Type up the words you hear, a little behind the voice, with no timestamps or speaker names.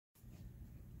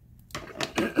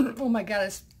Oh my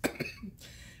God,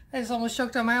 I just almost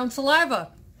choked on my own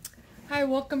saliva. Hi,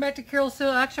 welcome back to Carol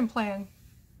Steele Action Plan.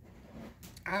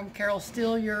 I'm Carol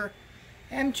Steele, your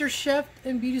amateur chef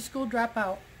and beauty school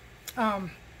dropout.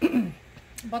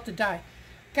 About to die.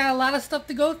 Got a lot of stuff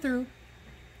to go through.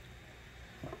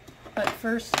 But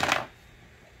first,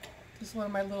 this is one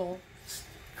of my little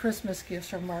Christmas gifts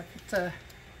from Mark.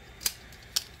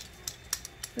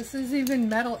 This is even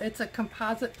metal. It's a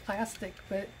composite plastic,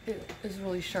 but it is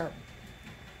really sharp.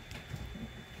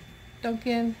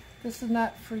 Duncan, this is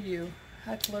not for you. I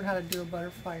have to learn how to do a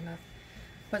butterfly now.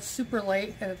 But super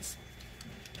light, and it's...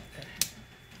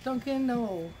 Duncan,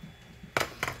 no.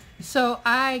 So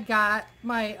I got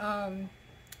my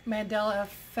Mandela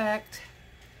Effect,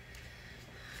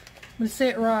 I'm going to say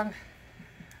it wrong,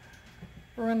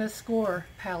 Renascor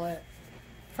palette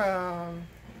from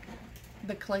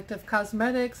the Collective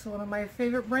Cosmetics, one of my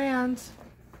favorite brands.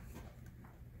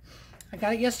 I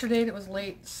got it yesterday and it was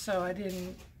late, so I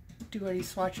didn't do any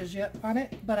swatches yet on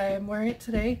it, but I am wearing it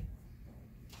today.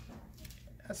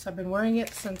 So I've been wearing it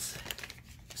since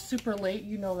super late,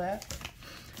 you know that.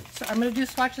 So I'm going to do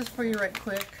swatches for you right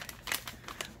quick.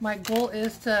 My goal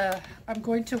is I'm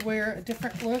going to wear a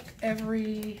different look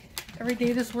every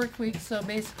day this work week, so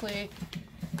basically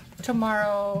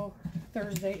tomorrow,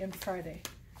 Thursday, and Friday.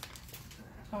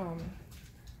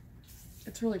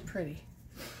 It's really pretty.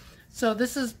 So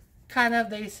this is kind of,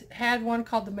 they had one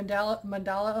called the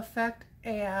Mandela Effect,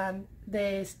 and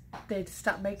they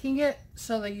stopped making it,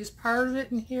 so they used part of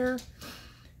it in here.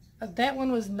 That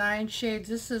one was 9 shades.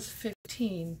 This is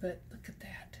 15, but look at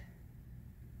that.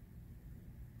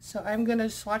 So I'm gonna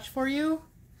swatch for you.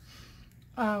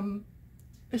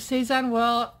 It stays on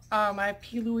well. I have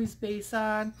P. Louise base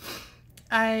on.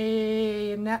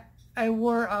 I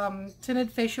wore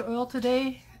tinted facial oil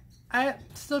today. I'm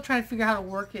still trying to figure out how to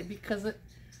work it because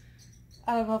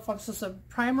I don't know if I'm supposed to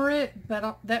primer it,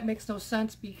 but that makes no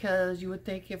sense because you would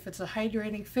think if it's a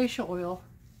hydrating facial oil,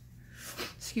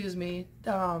 excuse me,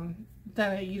 then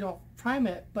you don't prime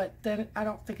it, but then I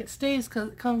don't think it stays because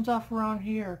it comes off around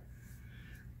here.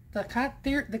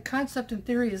 The concept in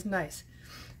theory is nice.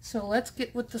 So let's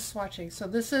get with the swatching. So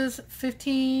this is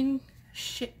 15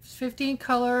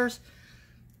 colors.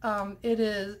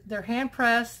 They're hand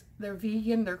pressed, they're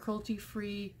vegan, they're cruelty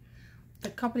free. The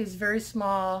company's very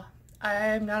small.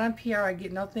 I'm not on PR. I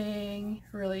get nothing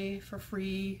really for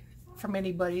free from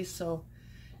anybody, so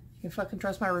you can fucking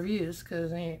trust my reviews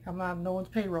because I'm not on no one's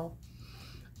payroll.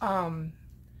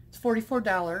 It's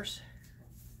 $44,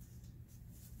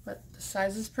 but the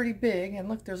size is pretty big, and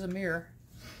look, there's a mirror.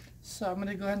 So I'm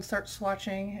gonna go ahead and start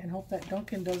swatching and hope that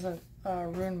Duncan doesn't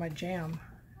ruin my jam.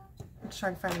 I'm just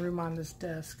trying to find room on this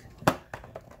desk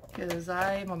because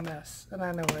I'm a mess and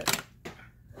I know it.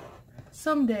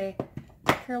 Someday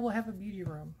Carol will have a beauty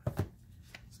room.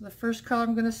 So the first color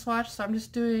I'm gonna swatch, so I'm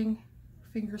just doing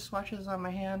finger swatches on my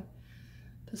hand.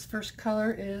 This first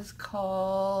color is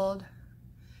called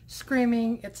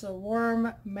Screaming. It's a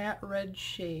warm matte red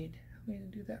shade. I'm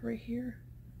going to do that right here.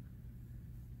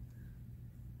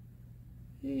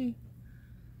 Hey.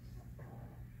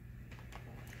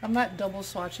 I'm not double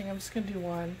swatching, I'm just going to do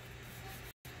one.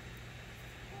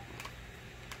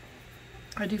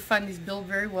 I do find these build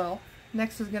very well.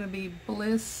 Next is going to be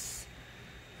Bliss,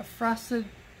 a frosted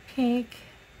pink,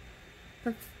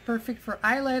 perfect for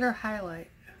eyeliner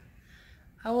highlight.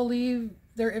 I will leave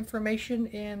their information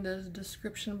in the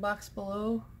description box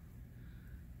below.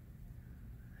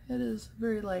 It is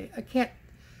very light. I can't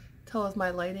tell with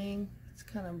my lighting. It's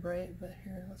kind of bright, but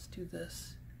here, let's do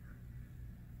this.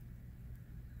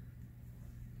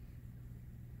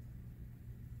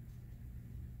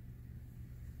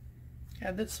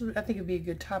 Yeah, this I think it'd be a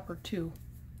good topper too.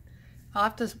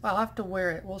 I'll have to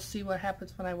wear it. We'll see what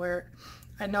happens when I wear it.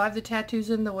 I know I have the tattoos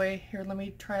in the way. Here, let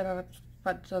me try it on,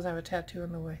 but it doesn't have a tattoo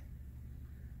in the way.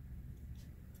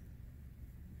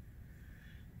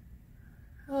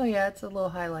 Oh yeah, it's a little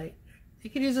highlight. You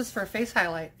can use this for a face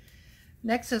highlight.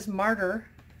 Next is Martyr.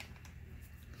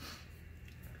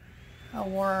 A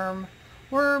warm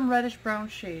reddish brown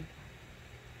shade.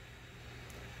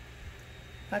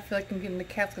 I feel like I'm getting the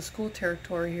Catholic school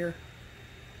territory here.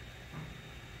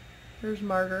 There's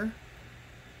Martyr.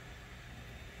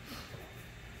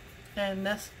 And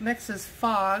next is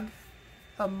Fog.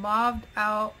 A mauved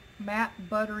out matte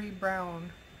buttery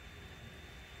brown.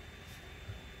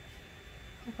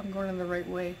 Hope I'm going in the right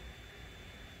way.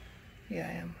 Yeah,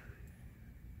 I am.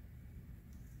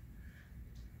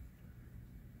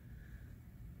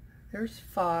 There's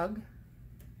Fog.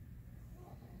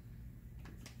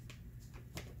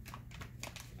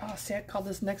 Oh, see, I call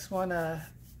this next one a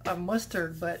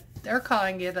mustard, but they're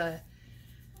calling it a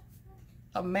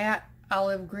a matte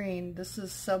olive green. This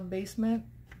is Sub Basement.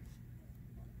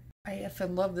 I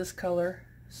effing love this color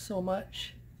so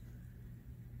much.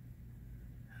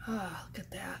 Ah, look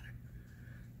at that.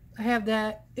 I have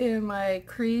that in my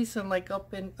crease and like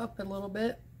up a little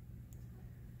bit.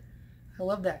 I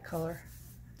love that color.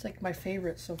 It's like my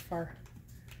favorite so far.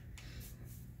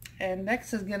 And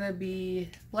next is gonna be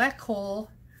Black Hole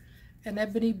and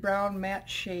Ebony Brown Matte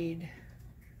Shade.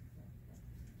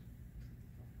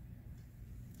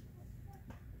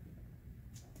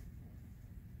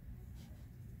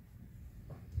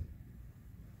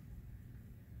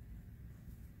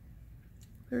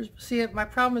 See, my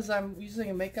problem is I'm using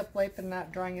a makeup wipe and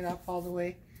not drying it off all the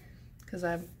way because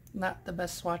I'm not the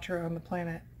best swatcher on the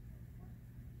planet.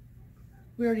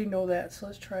 We already know that, so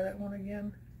let's try that one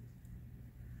again.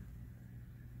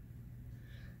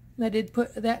 And I did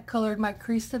put that color in my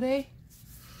crease today.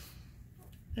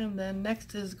 And then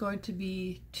next is going to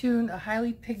be Tune, a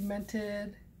highly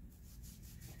pigmented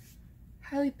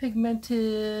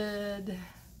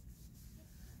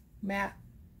matte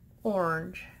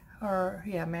orange. Or,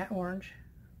 yeah, matte orange.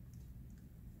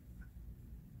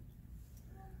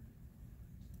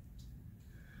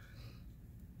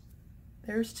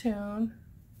 There's Tune.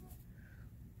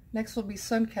 Next will be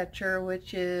Suncatcher,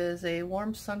 which is a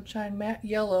Warm Sunshine Matte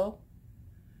Yellow.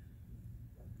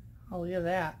 Oh, look at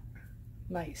that.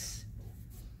 Nice.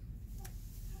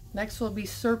 Next will be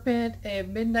Serpent, a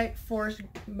Midnight Forest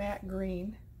Matte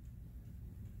Green.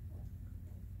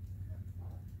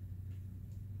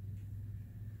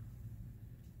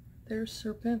 There's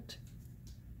Serpent.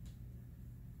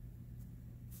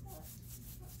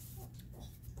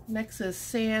 Next is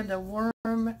Sand, a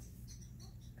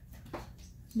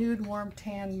nude warm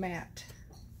tan matte.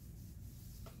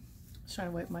 Just trying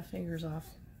to wipe my fingers off.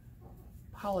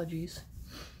 Apologies.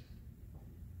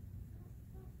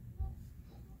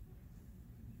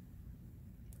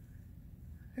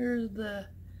 Here's the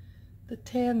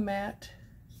tan matte.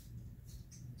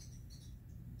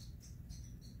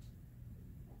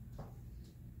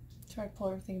 Try to pull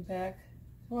everything back.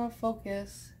 I want to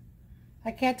focus.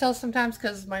 I can't tell sometimes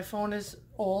because my phone is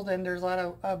old and there's a lot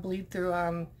of bleed through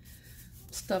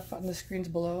stuff on the screens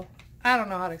below. I don't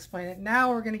know how to explain it.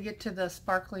 Now we're going to get to the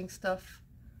sparkling stuff.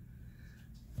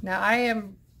 Now I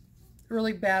am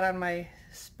really bad on my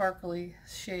sparkly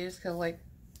shades because, like,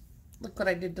 look what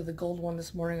I did to the gold one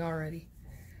this morning already.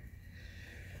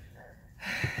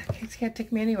 Kids can't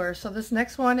take me anywhere. So this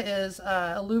next one is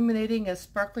Illuminating a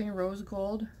Sparkling Rose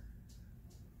Gold.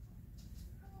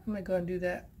 I'm going to go and do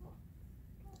that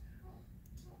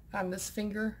on this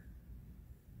finger.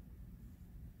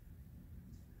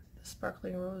 The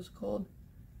Sparkling Rose Gold.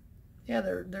 Yeah,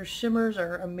 their shimmers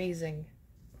are amazing.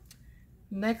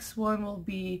 Next one will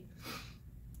be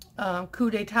Coup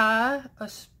d'etat,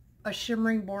 a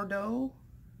shimmering Bordeaux.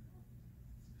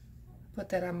 Put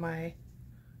that on my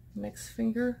next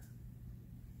finger.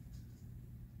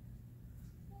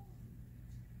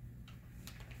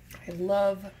 I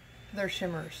love their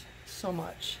shimmers so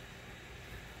much.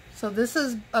 So this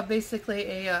is basically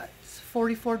it's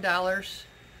 $44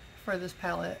 for this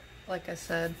palette, like I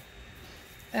said,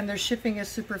 and their shipping is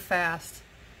super fast.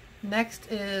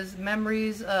 Next is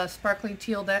Memories Sparkling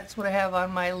Teal. That's what I have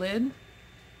on my lid.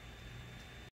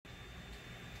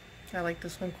 I like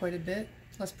this one quite a bit.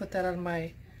 Let's put that on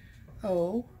my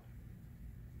O.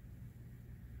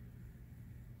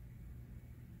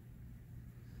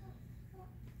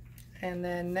 And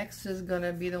then next is going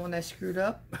to be the one I screwed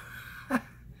up.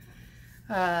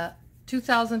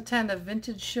 2010, a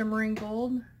Vintage Shimmering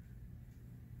Gold.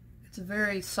 It's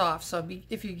very soft, so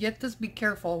if you get this, be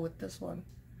careful with this one.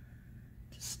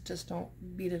 Just don't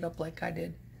beat it up like I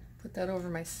did. Put that over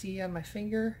my C on my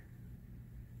finger.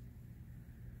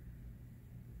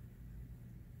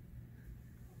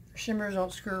 Shimmers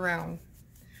don't screw around.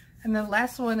 And then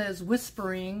last one is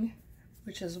Whispering,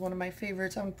 which is one of my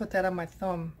favorites. I'm going to put that on my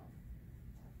thumb.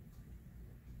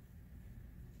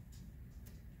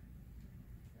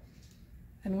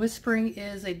 And Whispering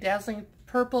is a dazzling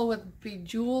purple with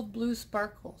bejeweled blue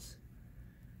sparkles.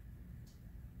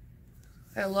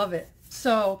 I love it.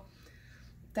 So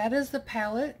that is the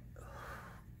palette.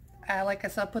 Like I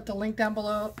said, I'll put the link down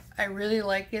below. I really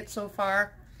like it so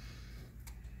far.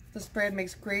 This brand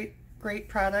makes great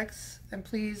products, and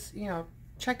please, you know,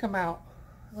 check them out.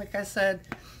 Like I said,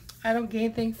 I don't get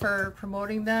anything for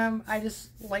promoting them. I just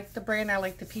like the brand, I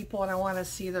like the people, and I want to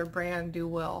see their brand do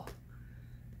well.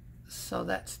 So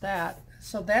that's that.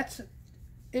 So that's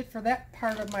it for that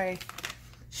part of my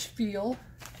spiel.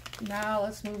 Now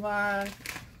let's move on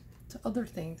to other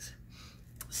things.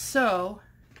 So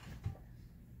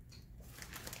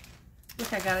with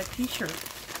I got a t-shirt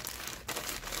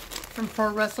from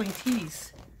Pro Wrestling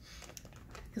Tees.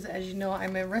 Because as you know,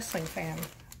 I'm a wrestling fan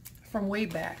from way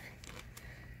back.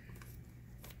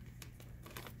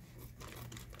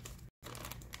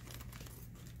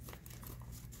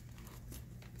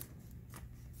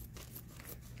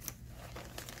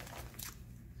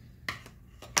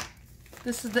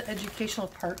 This is the educational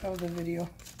part of the video.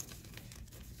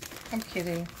 I'm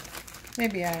kidding.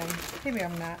 Maybe I am. Maybe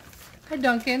I'm not. Hi,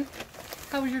 Duncan.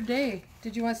 How was your day?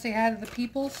 Did you want to say hi to the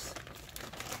peoples?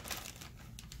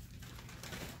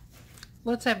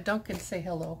 Let's have Duncan say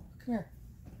hello. Come here.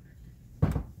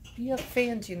 You have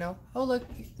fans, you know. Oh, look.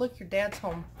 Look, your dad's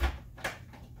home.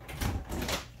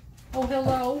 Oh,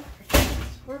 hello.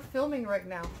 We're filming right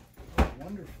now. Oh,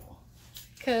 wonderful.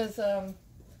 Because,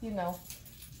 you know.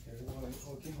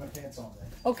 I'll keep my pants on then.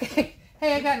 Okay.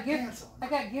 Hey, I got gift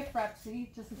wrap, see,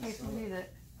 just in case we need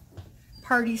it.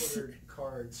 Parties.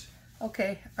 Cards.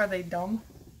 Okay. Are they dumb?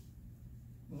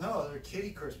 No, they're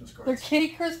kitty Christmas cards. They're kitty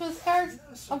Christmas cards?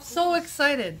 Yeah, so I'm so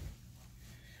excited.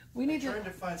 We need tried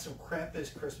to find some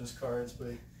Krampus Christmas cards,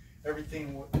 but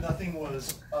everything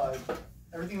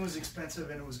was expensive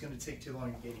and it was going to take too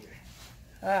long to get here.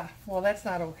 Ah, well, that's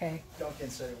not okay.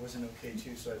 Duncan said it wasn't okay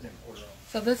too, so I didn't order them.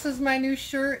 So this is my new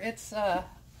shirt. It's a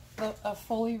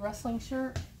Foley wrestling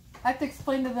shirt. I have to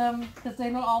explain to them because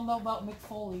they don't all know about Mick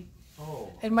Foley.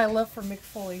 Oh. And my love for Mick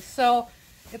Foley. So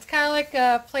it's kind of like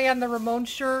a play on the Ramones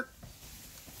shirt.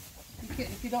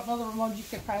 If you don't know the Ramones, you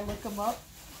can probably look them up.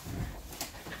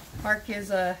 Mark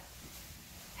is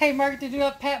Hey, Mark, did you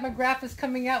know Pat McGrath is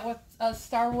coming out with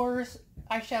Star Wars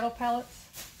eyeshadow palettes?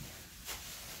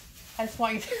 I just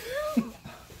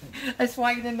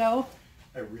want you to know.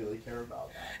 I really care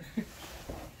about that.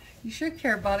 You should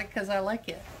care about it because I like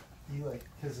it. You like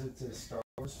because it's a Star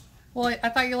Wars? Well, I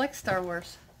thought you liked Star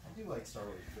Wars. I do like Star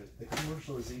Wars, but the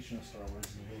commercialization of Star Wars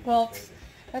is really well,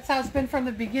 that's how it's been from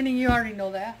the beginning. You already know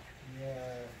that.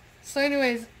 Yeah. So,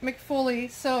 anyways, Mick Foley.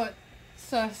 So it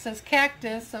says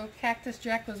Cactus. So Cactus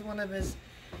Jack was one of his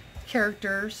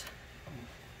characters.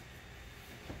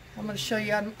 I'm going to show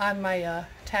you on my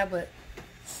tablet.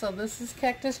 So this is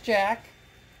Cactus Jack,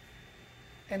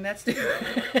 and that's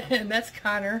and that's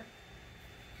Connor.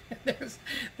 There's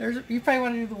you probably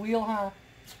want to do the wheel, huh?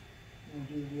 You want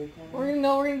to do the wheel, Connor? We're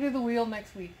gonna do the wheel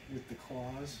next week. With the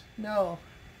claws? No.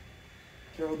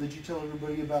 Carol, did you tell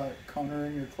everybody about Connor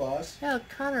and your claws? Yeah,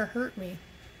 Connor hurt me.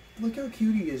 Look how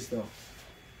cute he is, though.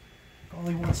 All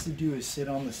he wants to do is sit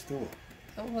on the stool.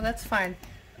 Oh, well, that's fine.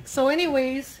 So,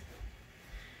 anyways.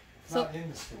 So not in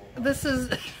the stool.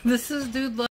 This is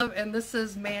Dude Love, and this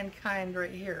is Mankind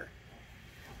right here.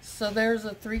 So there's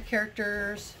the three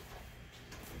characters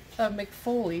of Mick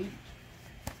Foley,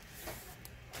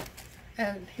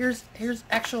 and here's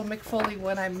actual Mick Foley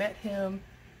when I met him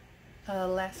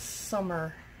last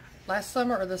summer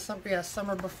or the summer, yeah,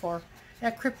 summer before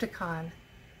at Crypticon.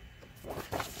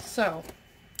 So,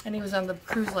 and he was on the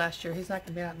cruise last year. He's not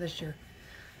gonna be out this year.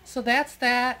 So that's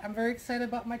that. I'm very excited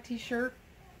about my t-shirt.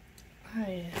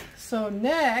 So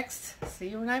next,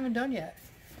 see, we're not even done yet.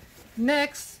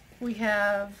 Next, we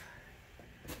have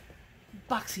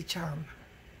Boxycharm.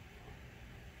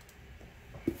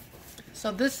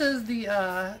 So this is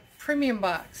the premium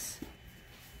box.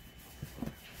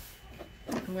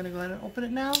 I'm going to go ahead and open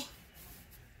it now.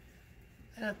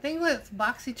 And the thing with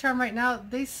Boxycharm right now,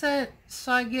 they said,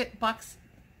 so I get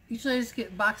usually I just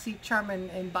get Boxycharm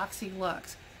and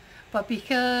Boxyluxe. But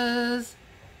because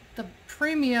the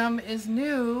premium is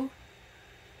new,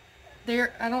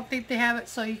 I don't think they have it,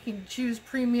 so you can choose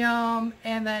premium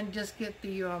and then just get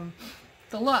the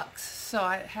Luxe. So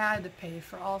I had to pay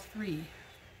for all three,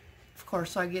 of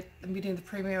course. So I'm getting the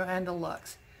premium and the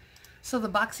Luxe. So the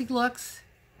Boxyluxe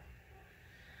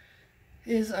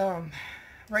is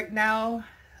right now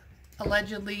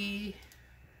allegedly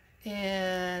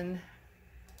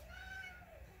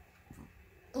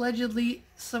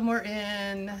somewhere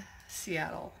in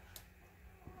Seattle.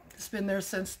 It's been there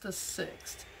since the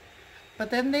 6th. But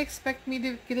then they expect me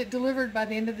to get it delivered by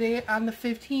the end of the day on the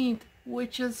 15th,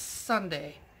 which is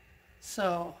Sunday.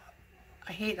 So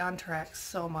I hate on-tracks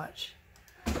so much.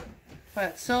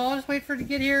 But so I'll just wait for it to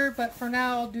get here, but for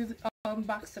now I'll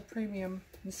unbox the premium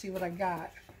and see what I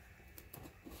got.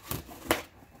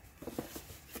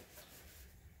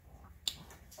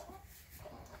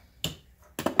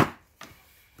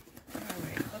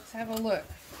 Alright, let's have a look.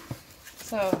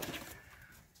 So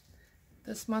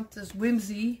this month is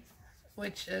Whimsy,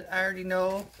 which I already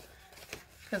know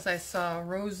because I saw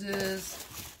Rose's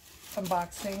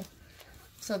unboxing.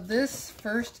 So this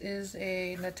first is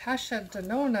a Natasha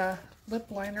Denona lip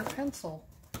liner pencil.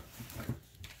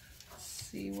 Let's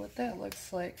see what that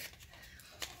looks like.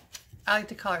 I like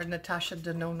to call her Natasha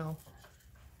Denono,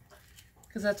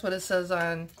 because that's what it says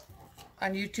on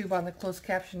YouTube on the closed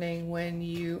captioning when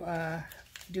you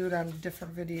do it on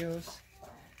different videos.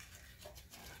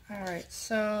 Alright,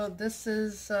 so this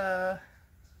is,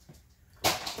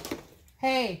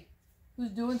 hey, who's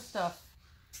doing stuff?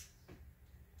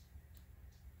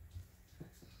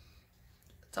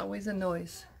 It's always a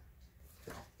noise.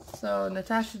 So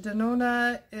Natasha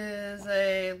Denona is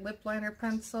a lip liner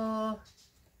pencil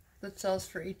that sells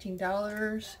for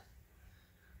 $18.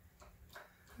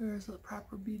 Where's the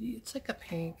proper beauty? It's like a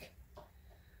pink.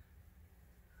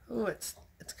 Oh, it's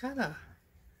kind of,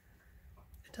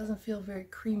 it doesn't feel very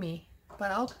creamy,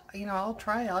 but I'll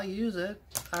try. I'll use it.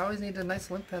 I always need a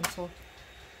nice lip pencil.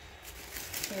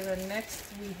 Okay, then next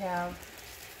we have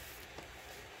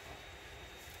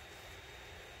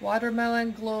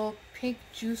Watermelon Glow Pink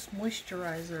Juice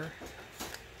Moisturizer.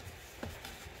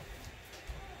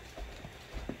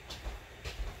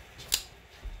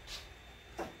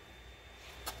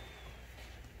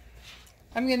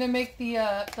 I'm gonna make the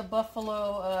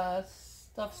buffalo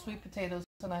stuffed sweet potatoes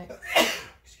tonight.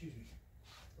 Excuse me.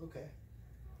 Okay.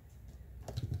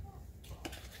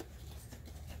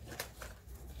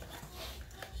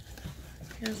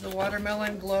 Here's the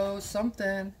Watermelon Glow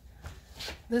something.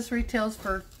 This retails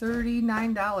for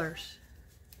 $39.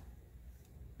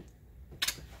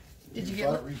 Did you get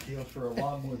butt retails for a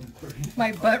lot more than 39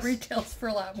 my bucks. butt retails for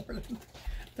a lot more than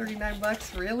 39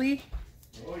 bucks? Really?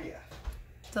 Oh yeah.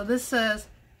 So this says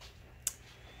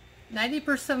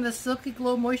 90% of the Silky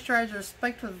Glow moisturizer is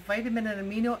spiked with vitamin and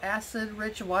amino acid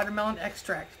rich watermelon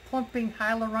extract, plumping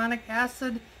hyaluronic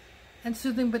acid and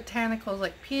soothing botanicals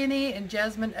like peony and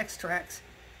jasmine extracts.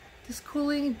 This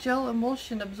cooling gel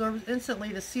emulsion absorbs instantly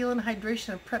to seal in hydration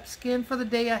and prep skin for the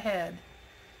day ahead.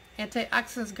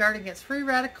 Antioxidants guard against free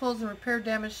radicals and repair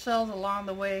damaged cells along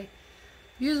the way.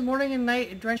 Use morning and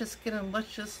night, it drenches skin in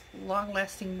luscious,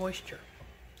 long-lasting moisture.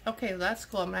 Okay, that's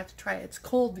cool. I'm going to have to try it. It's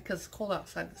cold because it's cold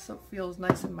outside, so it feels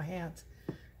nice in my hands.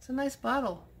 It's a nice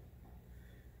bottle.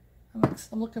 I'm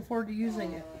looking forward to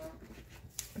using it.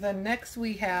 Then next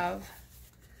we have,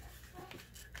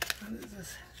 what is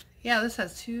this? Yeah, this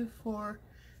has 2, 4,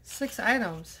 6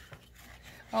 items.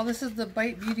 Oh, this is the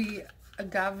Bite Beauty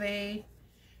Agave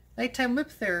Nighttime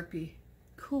Lip Therapy.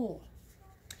 Cool.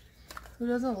 Who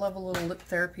doesn't love a little lip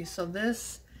therapy? So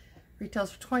this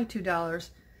retails for $22.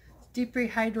 Deep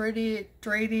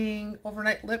hydrating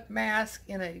overnight lip mask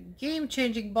in a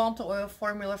game-changing balm to oil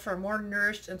formula for more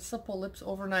nourished and supple lips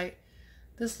overnight.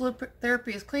 This lip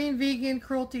therapy is clean, vegan,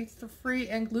 cruelty-free,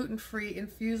 and gluten-free,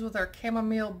 infused with our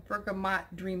chamomile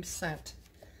bergamot dream scent.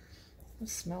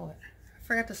 Let's smell it. I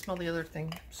forgot to smell the other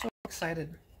thing. I'm so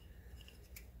excited.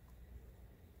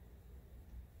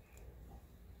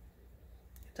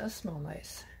 It does smell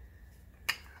nice.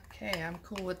 Okay, I'm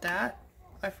cool with that.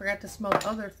 I forgot to smell the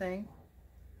other thing.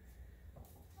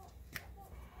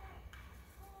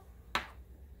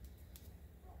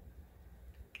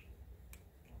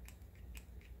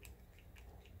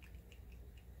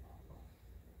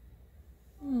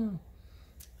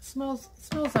 Smells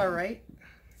all right.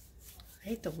 I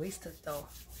hate to waste it though.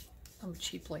 I'm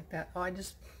cheap like that. Oh, I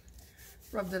just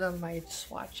rubbed it on my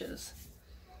swatches.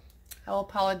 I'll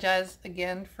apologize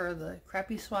again for the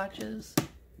crappy swatches.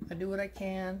 I do what I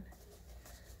can.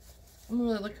 I'm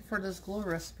really looking for this glow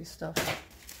recipe stuff.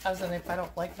 As in, if I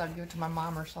don't like it, I'll give it to my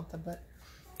mom or something. But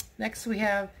next we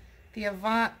have the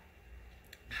Avant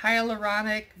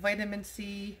Hyaluronic Vitamin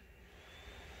C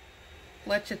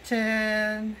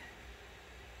Lecithin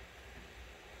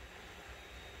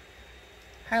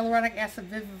Hyaluronic Acid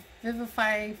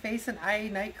Vivifying Face and Eye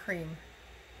Night Cream.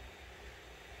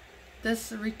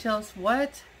 This retails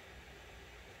what?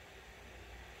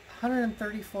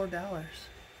 $134.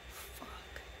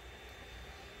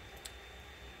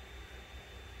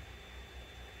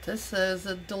 This is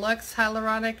a deluxe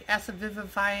hyaluronic acid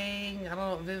vivifying, I don't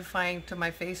know what vivifying to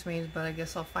my face means, but I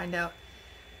guess I'll find out.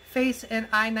 Face and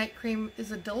Eye Night Cream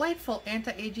is a delightful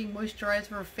anti-aging moisturizer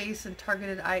for face and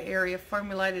targeted eye area,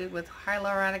 formulated with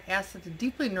hyaluronic acid to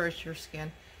deeply nourish your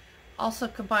skin. Also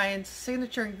combines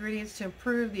signature ingredients to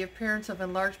improve the appearance of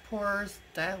enlarged pores.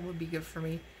 That would be good for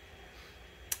me.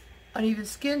 Uneven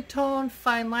skin tone,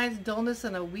 fine lines, dullness,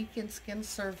 and a weakened skin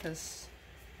surface.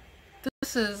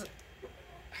 This is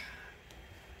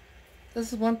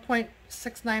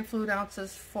 1.69 fluid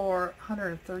ounces for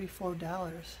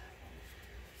 $134.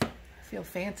 I feel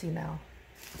fancy now.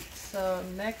 So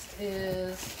next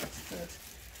is, what's this?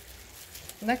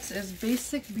 Next is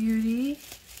Basic Beauty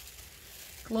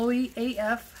Glowy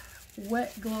AF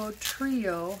Wet Glow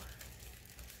Trio.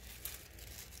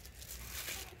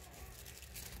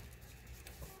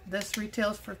 This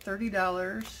retails for $30.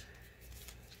 Let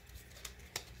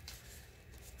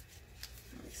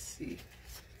me see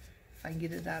if I can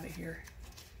get it out of here.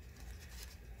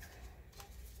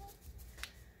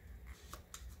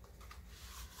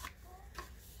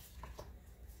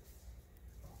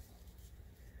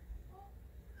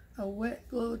 A Wet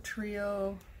Glow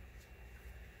Trio.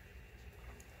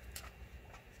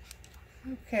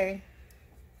 Okay.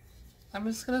 I'm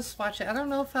just going to swatch it. I don't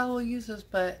know if I will use this,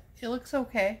 but it looks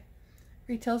okay.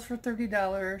 Retails for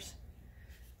 $30. It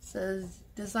says,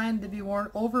 designed to be worn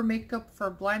over makeup for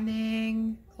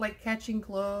blinding, light-catching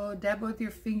glow. Dab with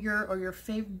your finger or your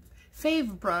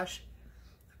fave brush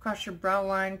across your brow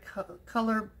line,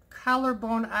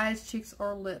 collarbone, eyes, cheeks,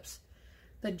 or lips.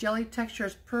 The jelly texture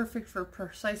is perfect for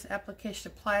precise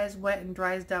application. Applies wet and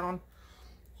dries down.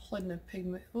 Holding the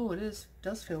pigment. Oh,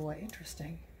 does feel wet.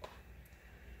 Interesting.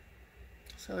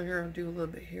 So here, I'll do a little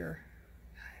bit here.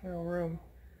 I have no room.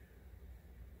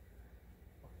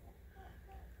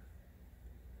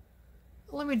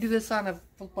 Let me do this on a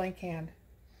blank hand.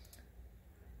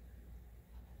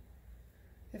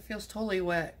 It feels totally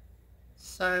wet.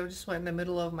 So I just went in the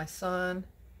middle of my sun.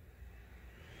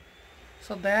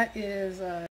 So that is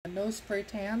no spray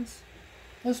tans.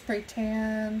 No spray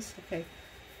tans. Okay.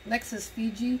 Next is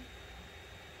Fiji.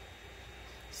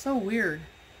 So weird.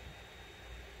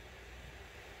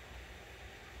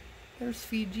 There's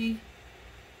Fiji.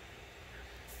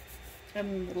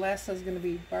 And the last is going to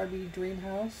be Barbie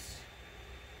Dreamhouse.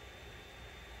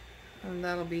 And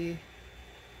that'll be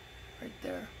right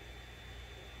there.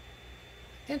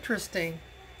 Interesting.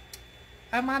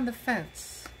 I'm on the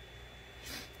fence.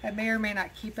 I may or may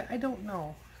not keep it. I don't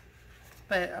know.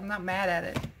 But I'm not mad at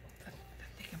it. I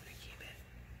think I'm going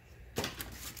to keep it.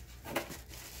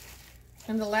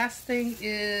 And the last thing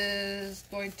is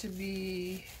going to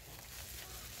be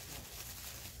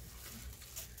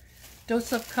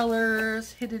Dose of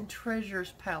Colors Hidden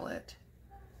Treasures palette.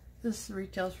 This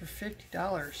retails for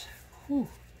 $50. Whew.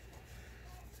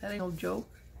 That ain't no joke.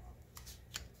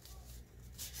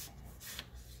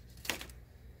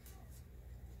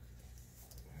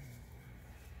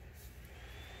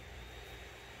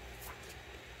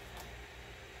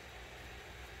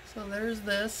 So there's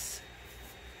this.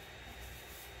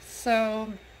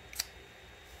 So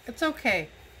it's okay.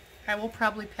 I will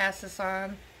probably pass this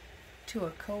on to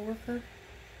a coworker.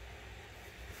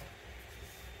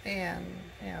 And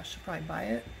yeah, I should probably buy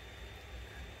it.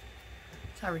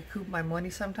 That's how I recoup my money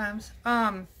sometimes.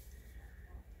 But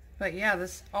yeah,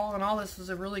 this all in all, this was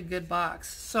a really good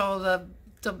box. So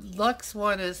the Luxe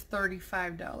one is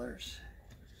 $35.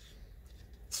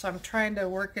 So I'm trying to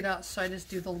work it out, so I just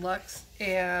do the Luxe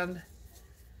and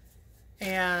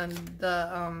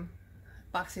the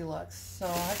Boxyluxe. So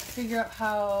I have to figure out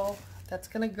how that's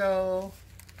gonna go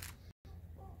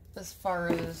as far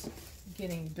as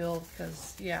getting billed,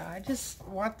 because yeah, I just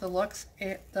want the Luxe,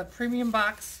 the premium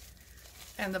box,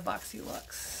 and the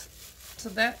Boxyluxe. So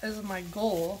that is my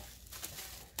goal.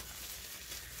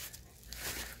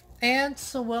 And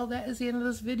so, well, that is the end of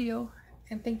this video.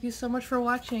 And thank you so much for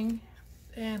watching.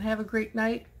 And have a great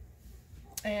night.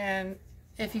 And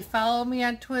if you follow me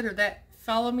on Twitter,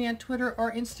 follow me on Twitter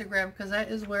or Instagram, because that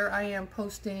is where I am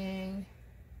posting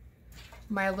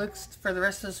my looks for the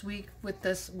rest of this week with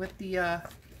the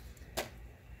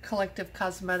Collective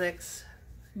Cosmetics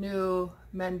new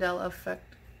Mandela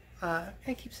Effect. I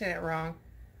keep saying it wrong.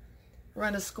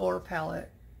 Renascor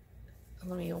palette.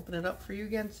 Let me open it up for you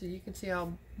again so you can see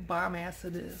how bomb ass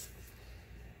it is.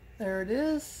 There it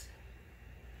is.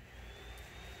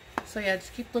 So yeah,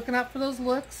 just keep looking out for those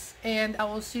looks, and I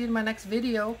will see you in my next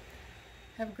video.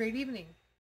 Have a great evening.